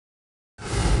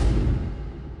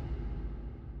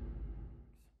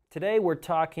Today we're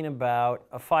talking about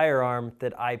a firearm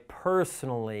that I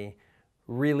personally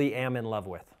really am in love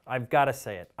with. I've got to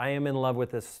say it. I am in love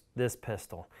with this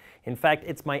pistol. In fact,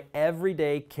 it's my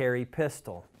everyday carry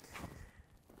pistol.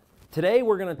 Today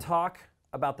we're going to talk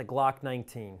about the Glock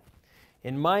 19.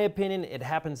 In my opinion, it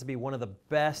happens to be one of the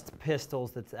best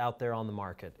pistols that's out there on the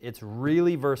market. It's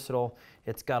really versatile.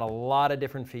 It's got a lot of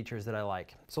different features that I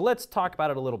like. So let's talk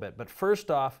about it a little bit. But first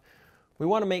off, we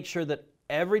want to make sure that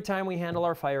every time we handle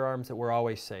our firearms that we're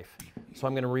always safe. So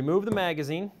I'm going to remove the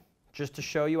magazine just to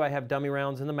show you I have dummy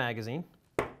rounds in the magazine.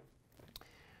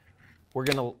 We're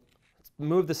going to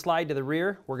move the slide to the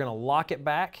rear. We're going to lock it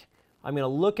back. I'm going to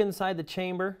look inside the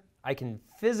chamber. I can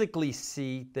physically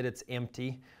see that it's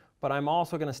empty, but I'm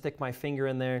also going to stick my finger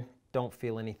in there. Don't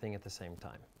feel anything at the same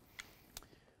time.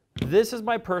 This is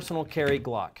my personal carry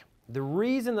Glock. The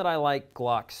reason that I like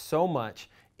Glock so much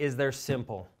is they're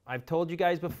simple. I've told you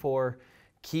guys before,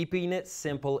 keeping it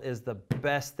simple is the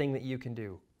best thing that you can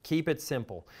do. Keep it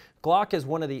simple. Glock is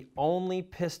one of the only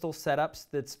pistol setups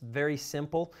that's very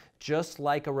simple, just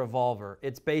like a revolver.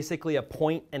 It's basically a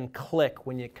point and click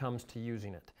when it comes to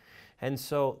using it. And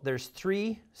so there's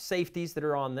 3 safeties that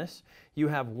are on this. You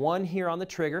have one here on the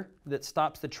trigger that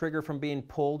stops the trigger from being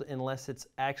pulled unless it's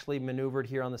actually maneuvered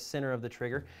here on the center of the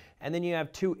trigger. And then you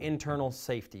have 2 internal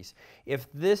safeties. If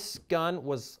this gun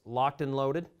was locked and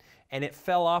loaded and it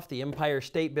fell off the Empire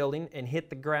State Building and hit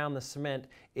the ground, the cement,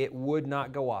 it would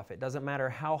not go off. It doesn't matter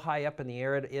how high up in the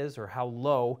air it is or how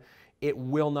low, it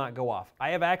will not go off.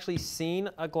 I have actually seen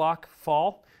a Glock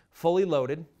fall fully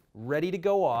loaded, ready to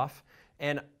go off,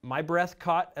 and my breath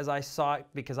caught as I saw it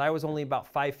because I was only about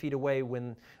 5 feet away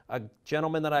when a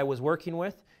gentleman that I was working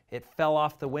with, it fell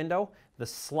off the window. The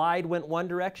slide went one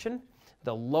direction,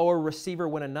 the lower receiver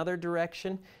went another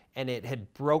direction, and it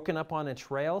had broken up on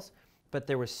its rails, but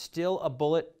there was still a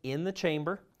bullet in the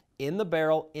chamber, in the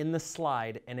barrel, in the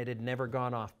slide, and it had never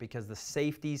gone off because the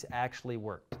safeties actually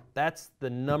worked. That's the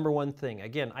 #1 thing.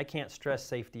 Again, I can't stress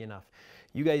safety enough.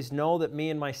 You guys know that me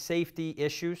and my safety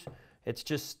issues, it's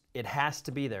just, it has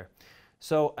to be there.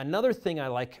 So another thing I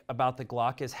like about the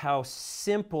Glock is how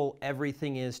simple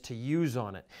everything is to use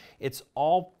on it. It's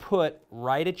all put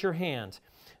right at your hand.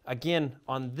 Again,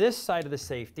 on this side of the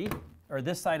safety, or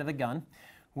this side of the gun,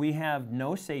 we have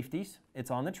no safeties. It's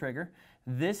on the trigger.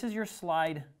 This is your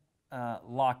slide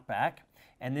lock back,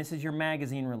 and this is your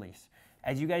magazine release.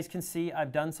 As you guys can see,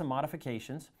 I've done some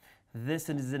modifications. This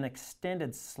is an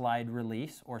extended slide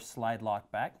release or slide lock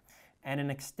back, and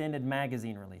an extended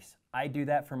magazine release. I do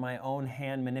that for my own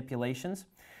hand manipulations.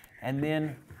 And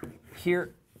then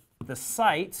here, the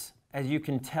sights, as you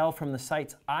can tell from the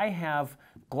sights, I have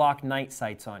Glock night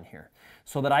sights on here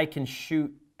so that I can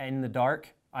shoot in the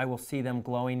dark. I will see them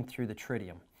glowing through the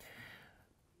tritium.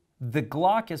 The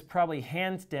Glock is probably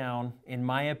hands down, in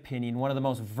my opinion, one of the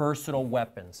most versatile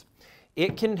weapons.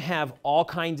 It can have all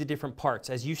kinds of different parts.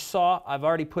 As you saw, I've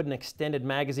already put an extended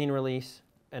magazine release,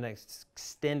 an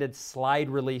extended slide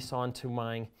release onto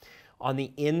mine. On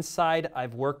the inside,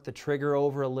 I've worked the trigger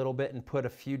over a little bit and put a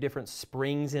few different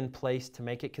springs in place to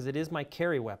make it, because it is my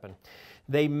carry weapon.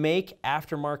 They make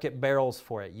aftermarket barrels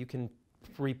for it. You can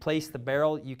replace the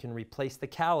barrel, you can replace the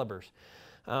calibers.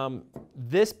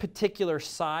 This particular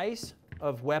size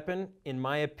of weapon, in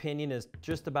my opinion, is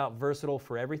just about versatile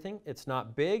for everything. It's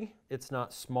not big, it's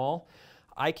not small.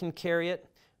 I can carry it.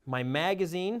 My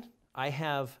magazine, I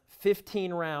have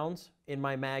 15 rounds in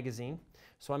my magazine,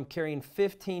 so I'm carrying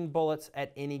 15 bullets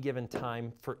at any given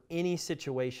time for any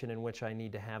situation in which I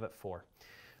need to have it for.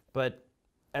 But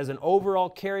as an overall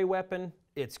carry weapon,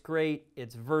 it's great,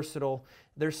 it's versatile.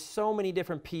 There's so many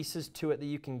different pieces to it that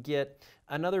you can get.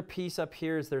 Another piece up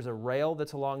here is there's a rail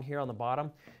that's along here on the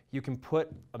bottom. You can put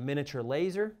a miniature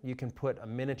laser, you can put a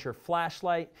miniature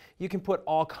flashlight, you can put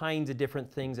all kinds of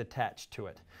different things attached to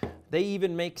it. They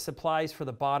even make supplies for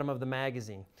the bottom of the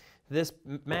magazine. This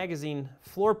magazine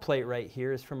floor plate right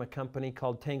here is from a company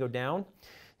called Tango Down.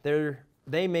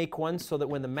 They make one so that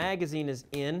when the magazine is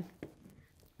in,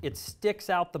 it sticks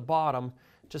out the bottom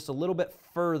just a little bit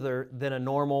further than a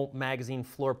normal magazine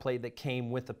floor plate that came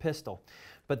with the pistol.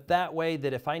 But that way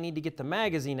that if I need to get the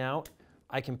magazine out,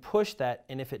 I can push that,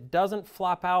 and if it doesn't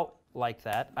flop out like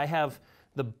that, I have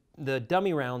the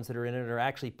dummy rounds that are in it are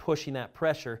actually pushing that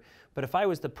pressure. But if I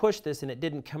was to push this and it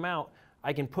didn't come out,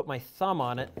 I can put my thumb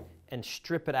on it and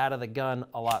strip it out of the gun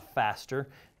a lot faster,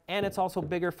 and it's also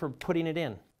bigger for putting it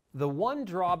in. The one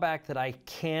drawback that I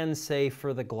can say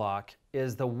for the Glock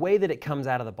is the way that it comes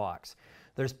out of the box.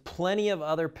 There's plenty of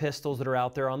other pistols that are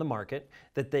out there on the market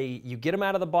that you get them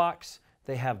out of the box,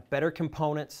 they have better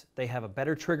components, they have a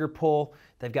better trigger pull,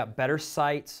 they've got better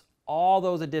sights, all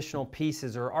those additional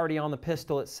pieces are already on the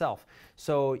pistol itself.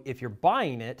 So if you're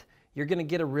buying it, you're going to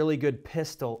get a really good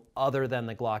pistol other than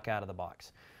the Glock out of the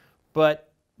box.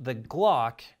 But the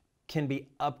Glock can be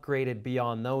upgraded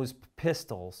beyond those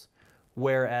pistols,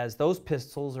 whereas those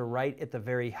pistols are right at the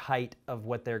very height of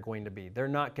what they're going to be. They're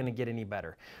not going to get any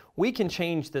better. We can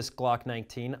change this Glock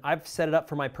 19. I've set it up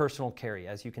for my personal carry,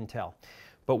 as you can tell.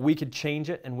 But we could change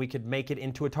it and we could make it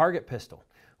into a target pistol.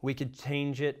 We could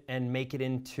change it and make it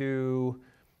into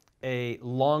a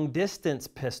long distance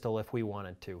pistol if we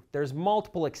wanted to. There's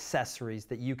multiple accessories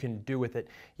that you can do with it.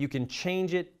 You can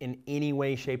change it in any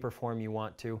way, shape, or form you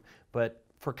want to, but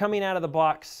for coming out of the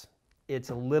box,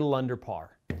 it's a little under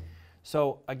par.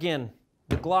 So again,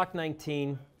 the Glock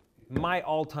 19, my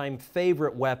all-time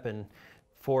favorite weapon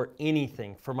for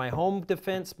anything. For my home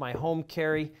defense, my home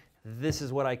carry, this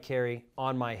is what I carry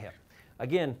on my hip.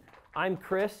 Again, I'm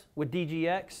Chris with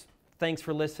DGX. Thanks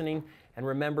for listening. And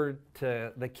remember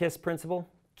the KISS principle,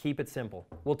 keep it simple.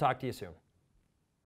 We'll talk to you soon.